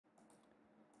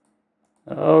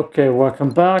Okay,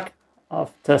 welcome back.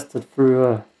 I've tested through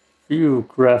a few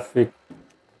graphic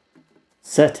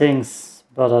settings,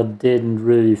 but I didn't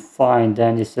really find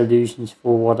any solutions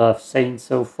for what I've seen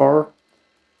so far.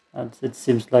 And it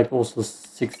seems like also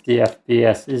 60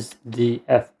 FPS is the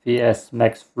FPS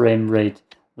max frame rate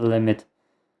limit.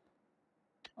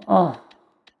 Ah,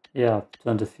 yeah, I've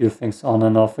turned a few things on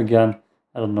and off again.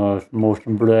 I don't know if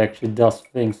motion blur actually does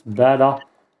things better.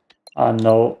 I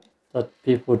know that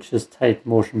people just hate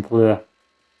motion blur.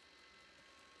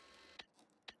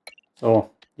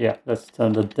 So yeah, let's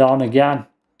turn that down again.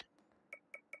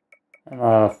 And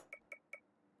I have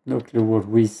no clue what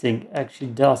VSync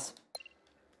actually does.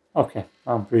 Okay,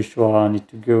 I'm pretty sure I need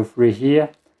to go through here.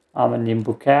 I'm a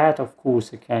nimble cat, of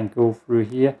course I can't go through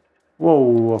here.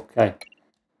 Whoa, okay.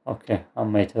 Okay, I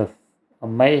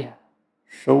may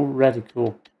show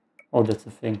radical. Oh, that's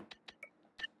a thing.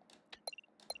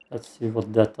 Let's see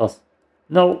what that does.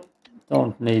 No,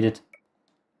 don't need it.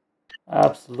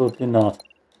 Absolutely not.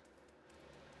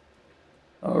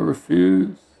 I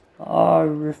refuse. I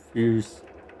refuse.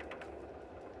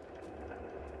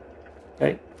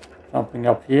 Okay, jumping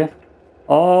up here.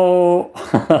 Oh!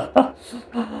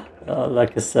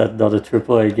 Like I said, not a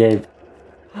AAA game.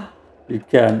 You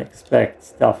can expect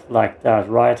stuff like that,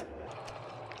 right?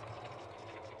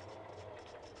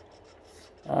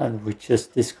 And we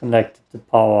just disconnected the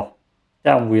power.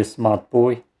 Damn, we're smart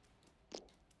boy.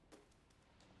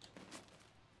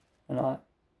 And I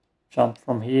jump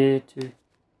from here to...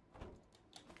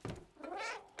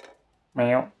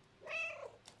 Meow.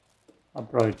 I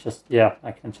probably just... Yeah,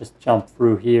 I can just jump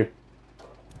through here.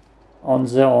 On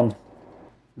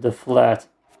the flat.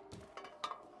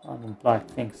 On the black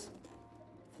things.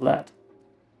 Flat.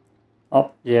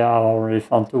 Oh, yeah, I already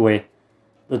found the way.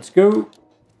 Let's go.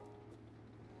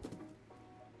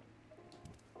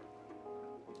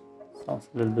 Sounds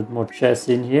a little bit more chess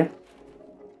in here.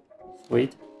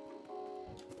 Sweet.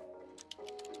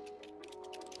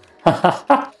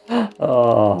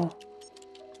 Oh.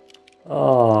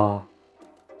 Oh.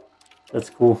 That's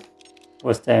cool.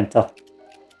 Where's the enter?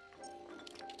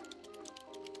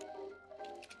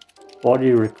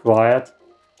 Body required.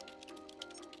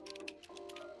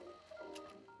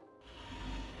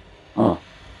 Oh.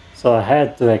 So I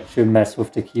had to actually mess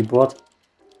with the keyboard.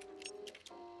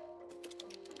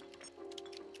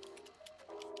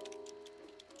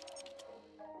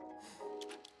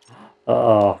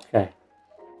 Oh, okay.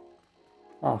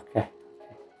 Okay.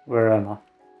 Where am I?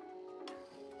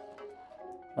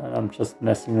 I'm just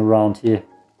messing around here.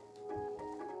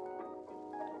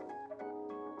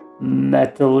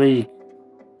 Metallic.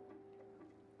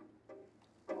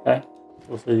 Okay.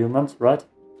 Those are humans, right?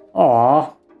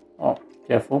 Aww. Oh,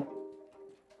 careful.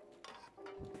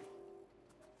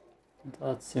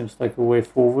 That seems like a way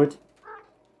forward.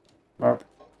 Nope.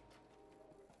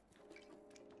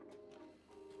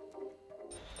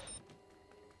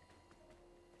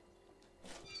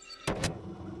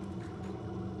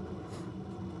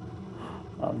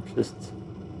 I'm just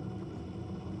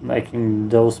making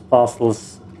those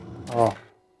puzzles,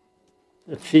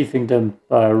 achieving them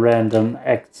by random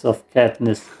acts of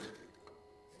catness.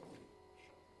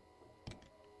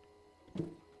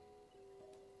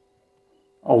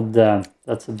 Oh damn,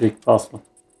 that's a big puzzle.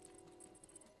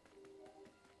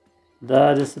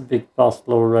 That is a big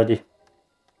puzzle already.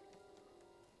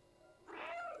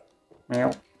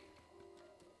 Meow.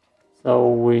 So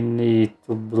we need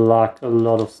to block a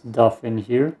lot of stuff in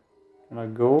here. Can I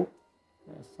go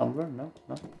somewhere? No,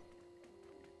 no.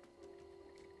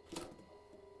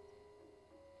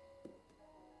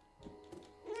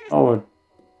 Oh,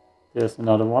 there's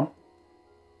another one.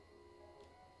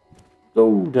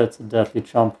 Oh, that's a deadly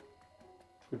jump.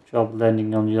 Good job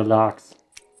landing on your legs.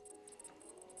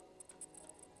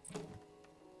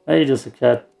 Hey, there's a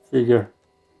cat figure.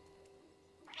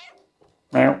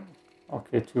 Meow.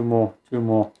 Okay, two more.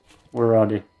 Where are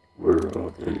they? Where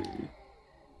are they?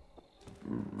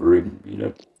 Bring me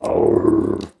the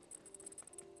power.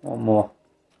 One more.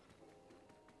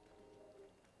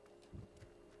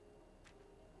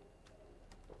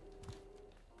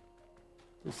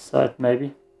 This side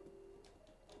maybe.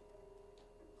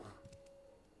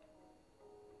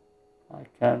 I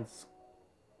can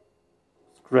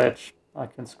scratch. I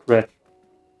can scratch.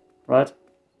 Right?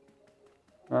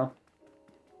 No?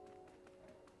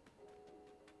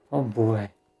 Oh boy.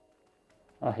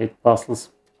 I hate puzzles,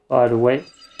 by the way.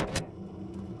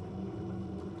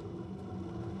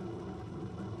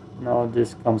 Now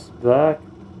this comes back.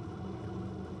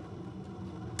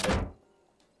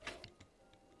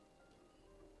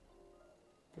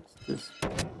 Does this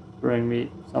bring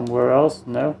me somewhere else?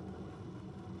 No?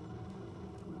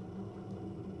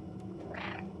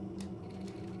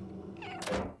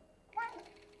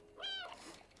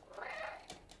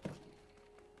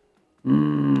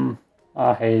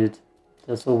 I hate it.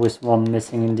 There's always one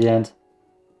missing in the end.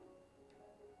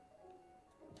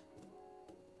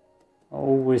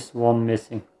 Always one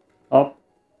missing. Up.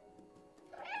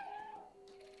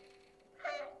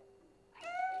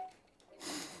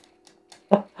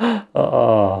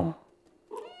 Oh.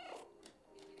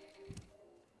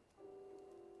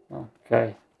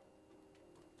 Okay.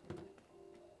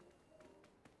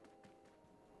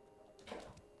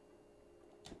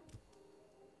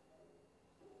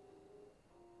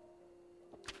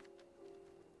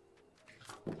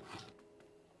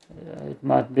 Yeah, it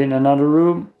might be in another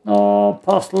room. Oh,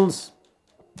 puzzles.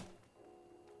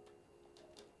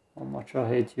 How much I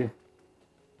hate you.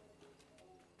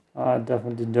 I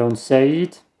definitely don't say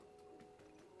it.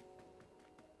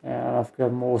 And I've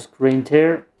got more screen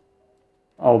tear.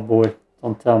 Oh boy,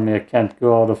 don't tell me I can't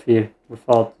go out of here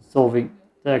without solving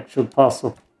the actual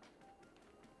puzzle.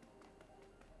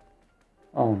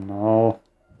 Oh no.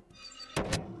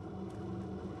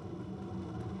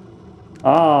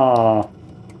 Ah.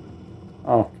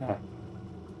 Okay.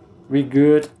 We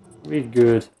good. We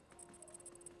good.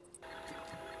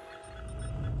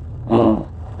 Oh,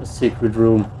 a secret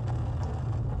room.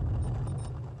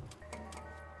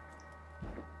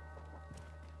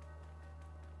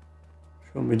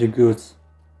 Show me the goods.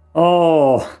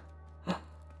 Oh!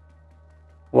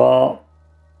 Well.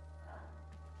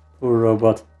 Poor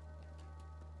robot.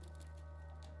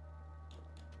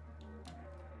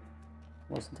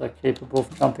 Wasn't I capable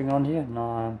of jumping on here?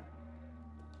 No, I'm...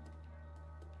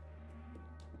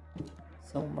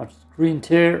 So much screen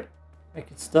tear.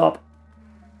 Make it stop.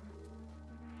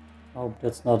 Hope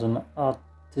that's not an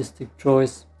artistic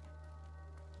choice.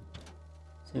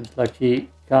 Seems like he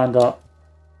kinda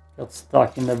got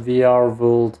stuck in the VR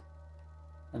world.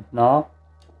 And now,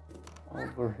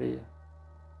 over here.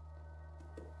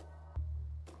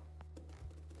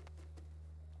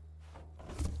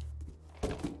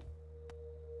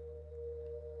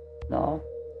 Now.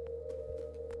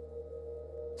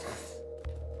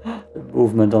 The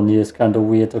movement on here is kinda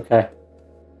weird, okay.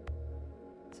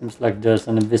 Seems like there's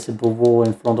an invisible wall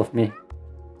in front of me.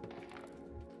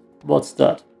 What's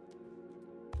that?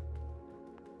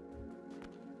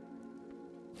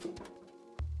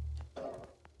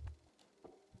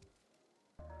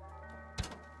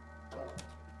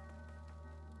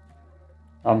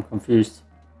 I'm confused.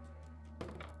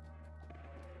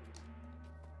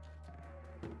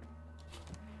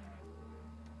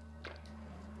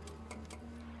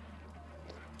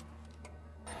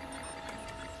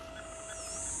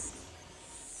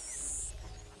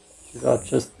 Should I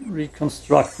just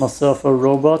reconstruct myself a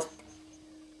robot?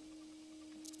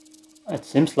 It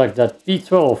seems like that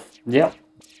B-12. Yeah,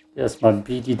 there's my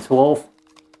BD-12.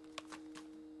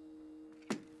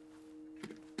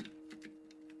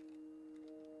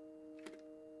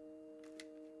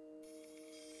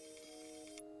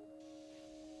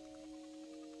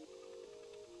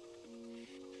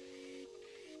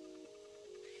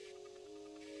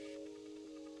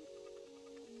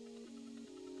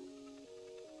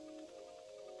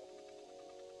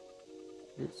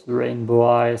 It's rainbow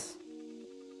eyes.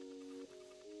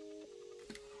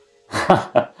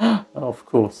 Of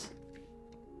course.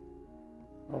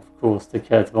 Of course, the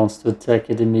cat wants to attack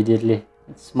it immediately.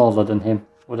 It's smaller than him.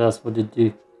 What else would it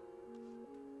do?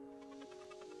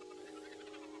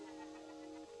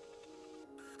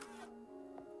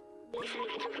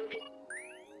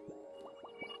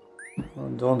 I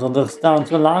don't understand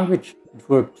the language. It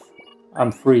worked.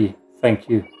 I'm free. Thank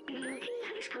you.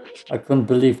 I couldn't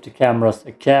believe the cameras.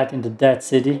 A cat in the dead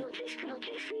city?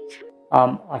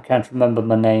 I can't remember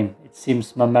my name. It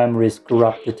seems my memory is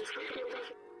corrupted.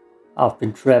 I've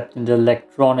been trapped in the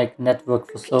electronic network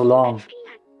for so long.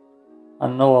 I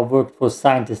know I worked for a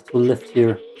scientist who lived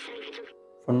here.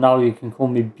 For now you can call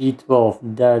me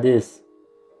B-12, that is.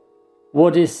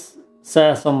 What is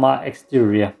says on my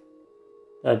exterior?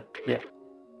 Yeah.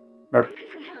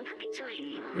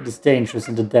 It is dangerous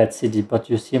in the dead city, but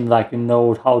you seem like you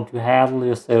know how to handle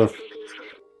yourself.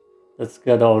 Let's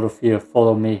get out of here,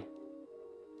 follow me.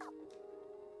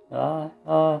 I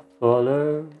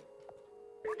follow.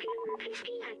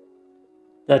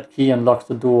 That key unlocks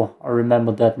the door, I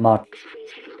remember that much.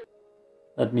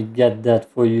 Let me get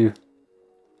that for you.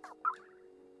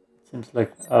 Seems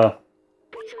like,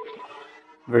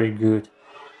 very good.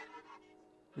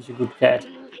 He's a good cat.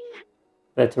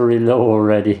 Battery low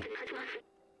already.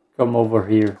 Come over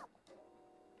here.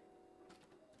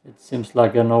 It seems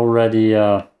like an already,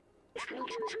 you're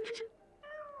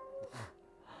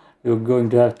going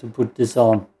to have to put this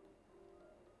on.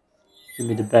 Give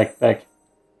me the backpack.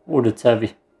 Oh, that's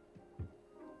heavy.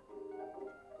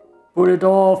 Put it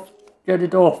off! Get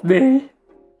it off me!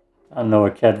 I know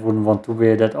a cat wouldn't want to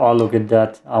wear that. Oh, look at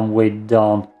that. I'm weighed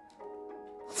down.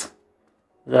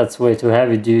 That's way too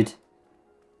heavy, dude.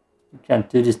 You can't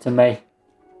do this to me.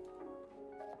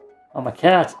 I'm a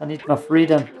cat. I need my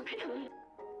freedom.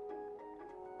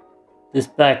 This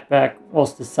backpack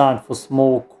was designed for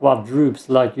small quadrupeds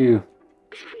like you.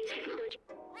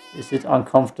 Is it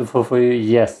uncomfortable for you?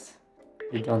 Yes.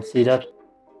 You don't see that?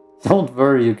 Don't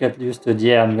worry, you get used to it.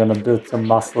 Yeah, I'm gonna build some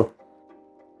muscle.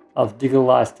 I've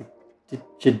digitized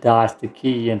the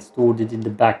key and stored it in the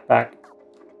backpack.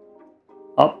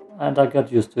 Up, and I got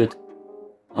used to it.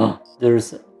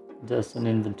 There's an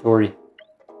inventory.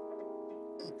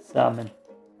 Examine.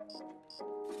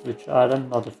 Switch item,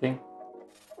 not a thing.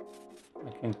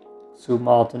 I can zoom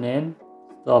out and in.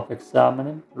 Stop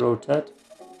examining. Rotate.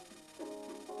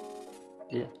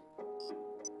 Yeah.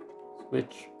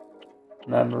 Switch.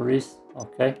 Memories.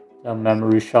 Okay. There are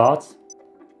memory shards.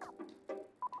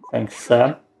 Thanks,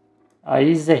 Sam.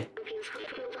 Easy.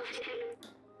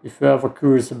 If you're ever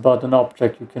curious about an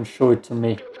object, you can show it to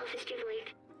me.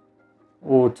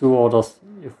 Or to others,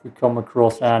 if we come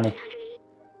across any.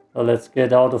 So let's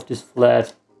get out of this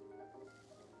flat.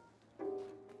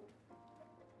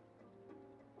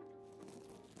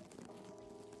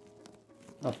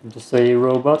 Nothing to say,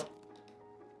 robot.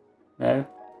 No.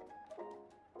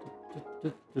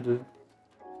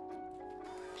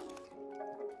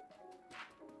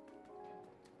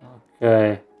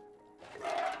 Okay.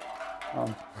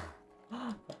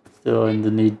 Still in the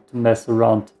need to mess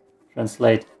around.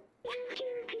 Translate.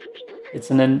 It's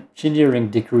an engineering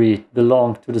degree. It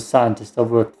belonged to the scientist I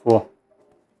worked for.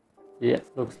 Yeah,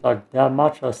 looks like that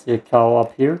much. I see a cow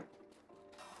up here.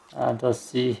 And I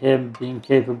see him being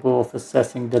capable of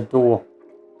accessing the door.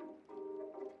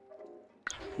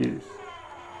 Use.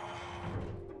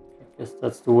 I guess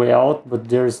that's the way out, but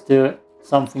there's still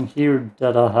something here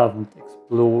that I haven't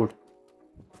explored.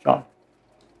 Jump.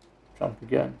 Jump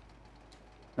again.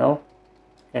 No?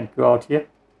 Can't go out here.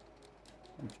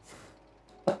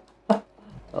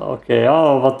 Okay,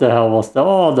 oh, what the hell was that?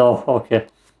 Oh, no, okay.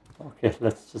 Okay,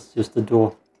 let's just use the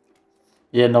door.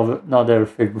 Yeah, no, not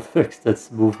everything works that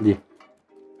smoothly.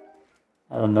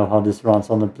 I don't know how this runs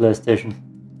on the PlayStation.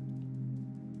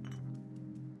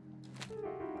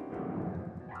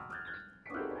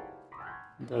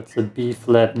 That's a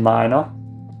B-flat minor.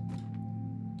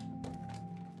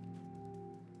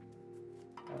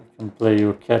 I can play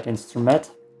your cat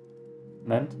instrument.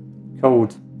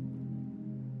 Code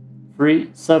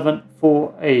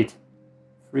 3748.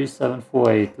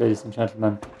 3748, ladies and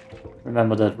gentlemen.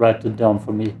 Remember that, write it down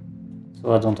for me,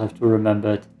 so I don't have to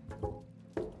remember it.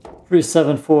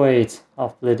 3748.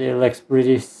 I've played LX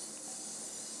pretty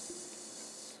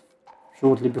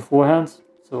shortly beforehand,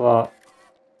 so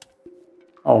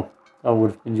oh, that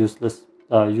would have been useless.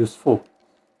 Useful.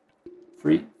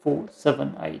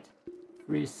 3478.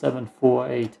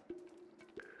 3748.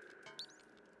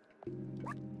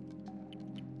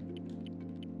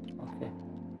 Okay.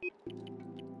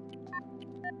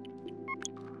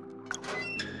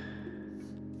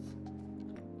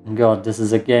 God, this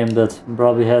is a game that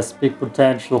probably has big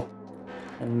potential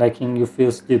in making you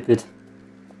feel stupid.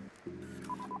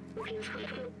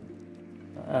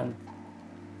 And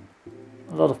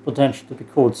a lot of potential to be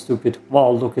called stupid.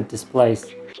 Wow, look at this place.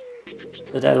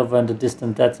 That elevator in the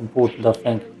distance, that's important, I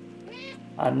think.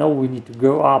 I know we need to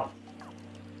go up.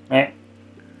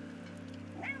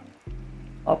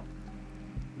 Up.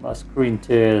 My screen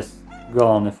tears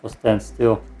gone if I stand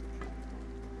still.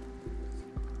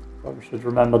 Probably should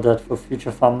remember that for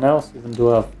future thumbnails, even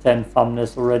though I have 10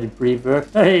 thumbnails already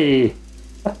pre-worked. Hey!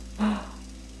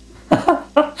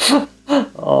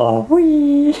 Oh,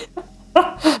 wee!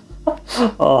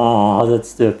 Oh,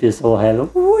 that's the piece of hell.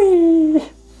 Wee!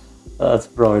 That's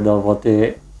probably not what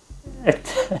they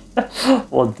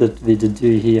wanted me to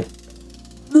do here.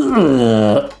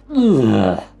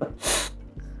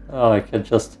 Oh, I can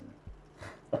just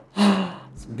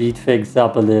speed things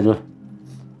up a little.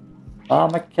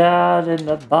 I'm a cat in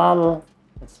a bottle.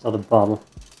 It's not a bottle.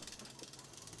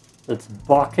 It's a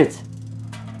bucket.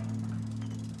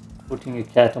 Putting a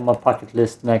cat on my bucket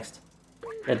list next.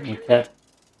 Getting a cat.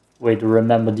 Way to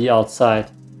remember the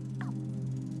outside.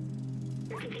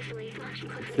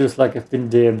 It feels like I've been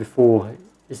there before.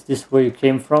 Is this where you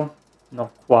came from?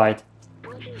 Not quite.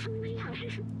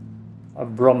 I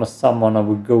promised someone I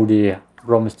would go there.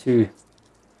 Promised who?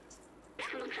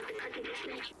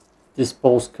 This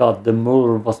postcard, the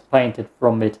mural was painted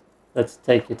from it. Let's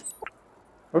take it.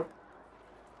 Oop.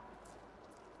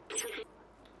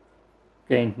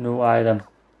 Gained new item.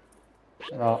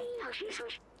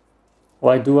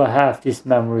 Why do I have these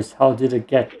memories? How did I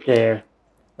get there?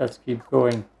 Let's keep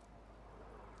going.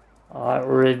 I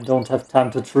already don't have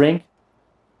time to drink.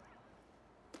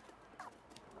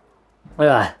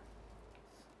 Yeah.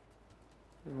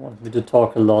 They want me to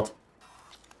talk a lot.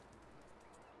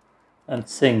 And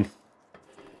sing.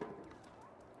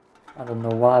 I don't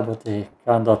know why, but they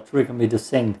kinda trigger me to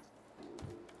sing.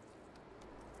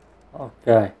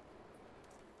 Okay.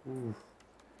 Ooh.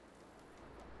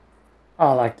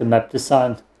 I like the map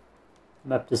design.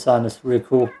 Map design is really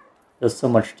cool. There's so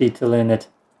much detail in it.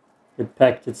 It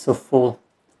packed it so full.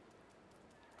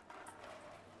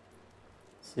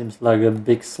 Seems like a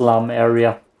big slum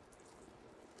area.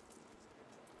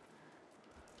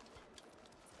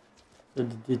 They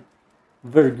did a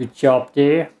very good job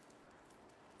there.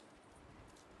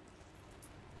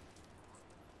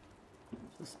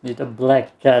 Just need a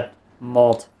black cat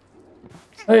mod.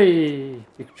 Hey!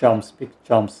 Big jumps, big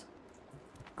jumps.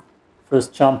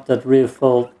 First jump that really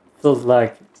felt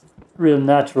like real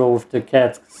natural with the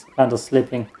cat kind of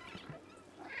slipping.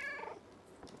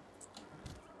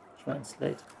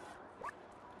 Translate.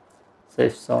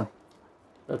 Safe zone.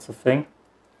 That's a thing.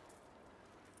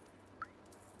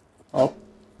 Oh,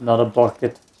 not a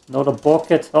bucket. Not a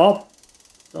bucket. Oh!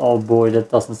 Oh boy, that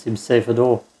doesn't seem safe at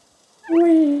all.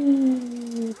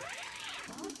 Whee!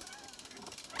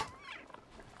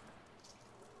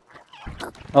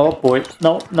 Oh boy.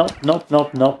 No, no, no, no,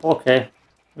 no. Okay.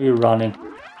 We're running.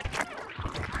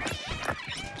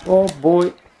 Oh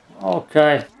boy.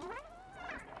 Okay.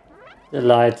 The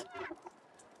light.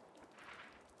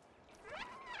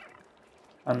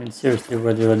 I mean, seriously,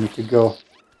 where do I need to go?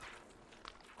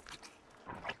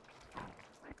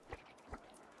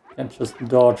 Can't just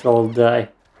dodge all day.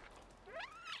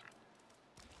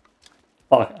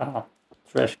 Fuck,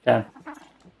 trash can.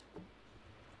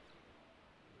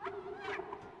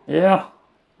 Yeah,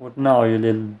 what now, you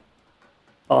little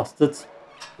bastards?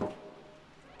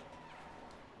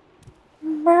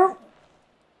 Meow.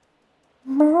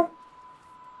 Meow.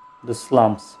 The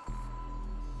slums.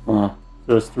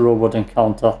 First robot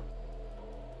encounter.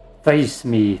 Face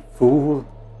me, fool.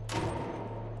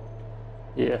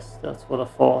 Yes, that's what I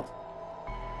thought.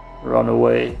 Run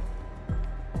away.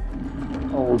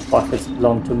 Old buckets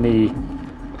belong to me.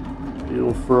 You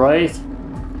afraid?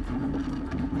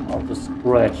 I'll just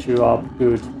scratch you up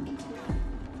good.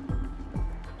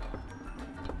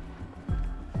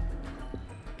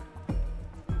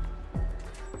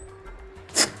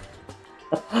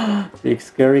 Big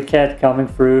scary cat coming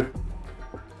through.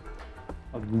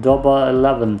 October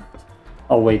 11th.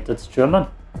 Oh wait, that's German?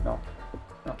 No.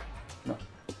 No. No.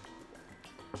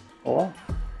 Or?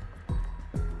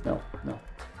 No, no.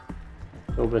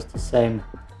 October is the same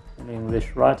in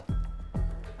English, right?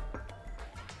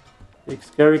 Big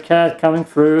scary cat coming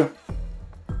through.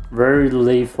 Very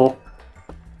lethal.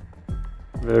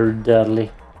 Very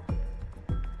deadly.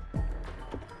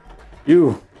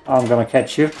 You! I'm gonna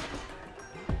catch you.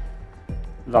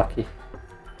 Lucky.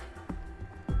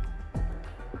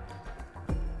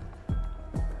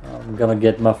 I'm gonna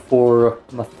get my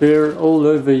fear all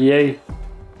over you.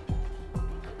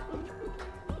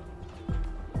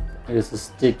 Here's a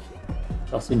stick.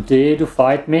 Does he dare to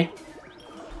fight me?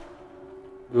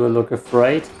 Do I look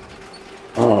afraid?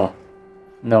 Oh,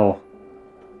 no.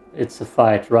 It's a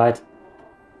fight, right?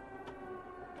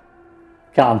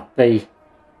 Can't be.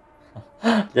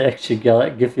 They actually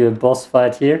give you a boss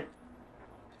fight here.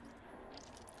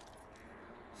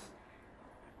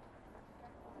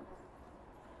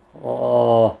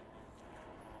 Oh.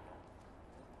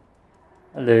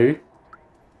 Hello.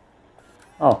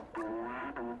 Oh.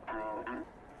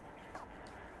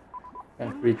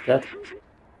 Can't read that.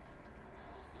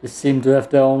 They seem to have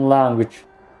their own language.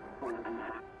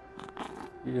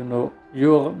 You know,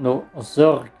 you're no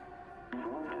Zerg.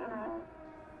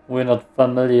 We're not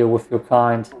familiar with your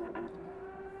kind.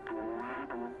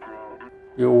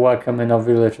 You're welcome in our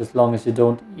village as long as you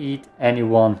don't eat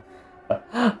anyone.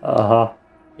 Uh-huh.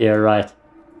 Yeah, right.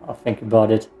 I'll think about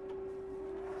it.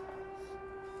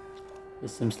 He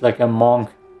seems like a monk.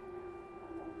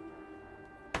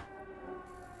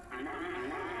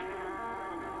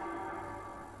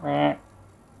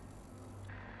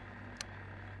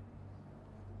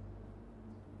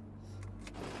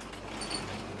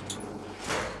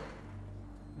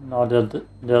 Now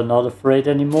they're not afraid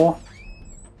anymore.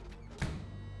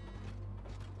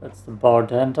 That's the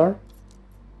bartender.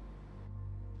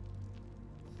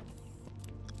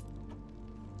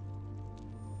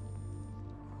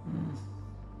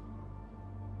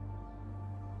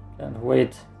 Can't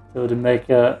wait till they make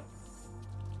a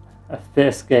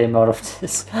FPS game out of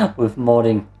this with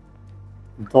modding.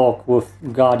 Talk with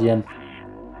Guardian.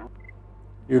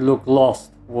 You look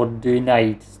lost. What do you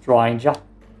need, stranger?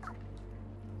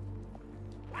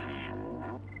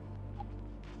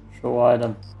 Show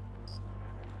item.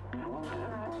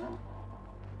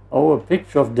 Oh, a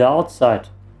picture of the outside.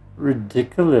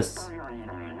 Ridiculous.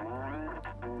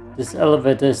 This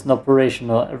elevator isn't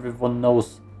operational. Everyone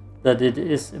knows that it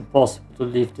is impossible to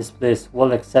leave this place.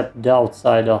 Well, except the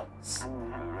outsiders.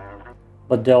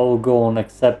 But they're all gone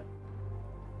except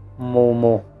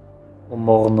Momo or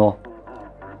Morno.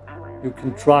 You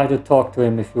can try to talk to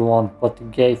him if you want, but he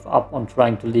gave up on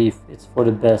trying to leave. It's for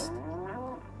the best.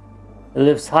 He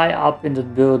lives high up in the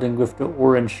building with the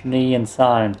orange neon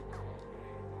sign.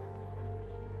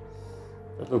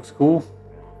 That looks cool.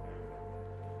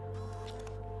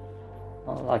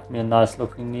 I like me a nice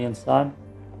looking neon sign.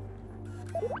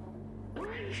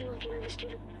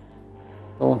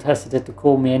 Don't hesitate to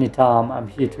call me anytime. I'm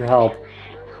here to help.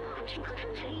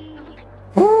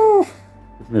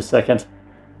 Give me a second.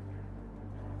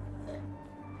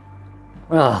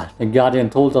 The Guardian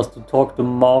told us to talk to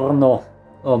Morno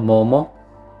or Momo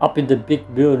up in the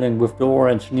big building with the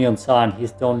orange neon sign.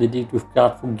 He's the only lead we've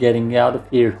got for getting out of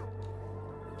here.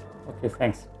 Okay,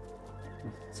 thanks.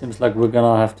 Seems like we're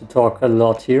gonna have to talk a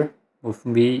lot here with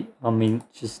me. I mean,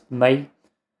 just May.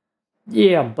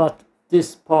 Yeah, but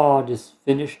this part is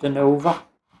finished and over.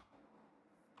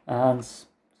 And it's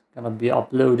gonna be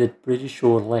uploaded pretty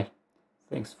shortly.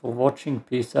 Thanks for watching.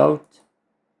 Peace out.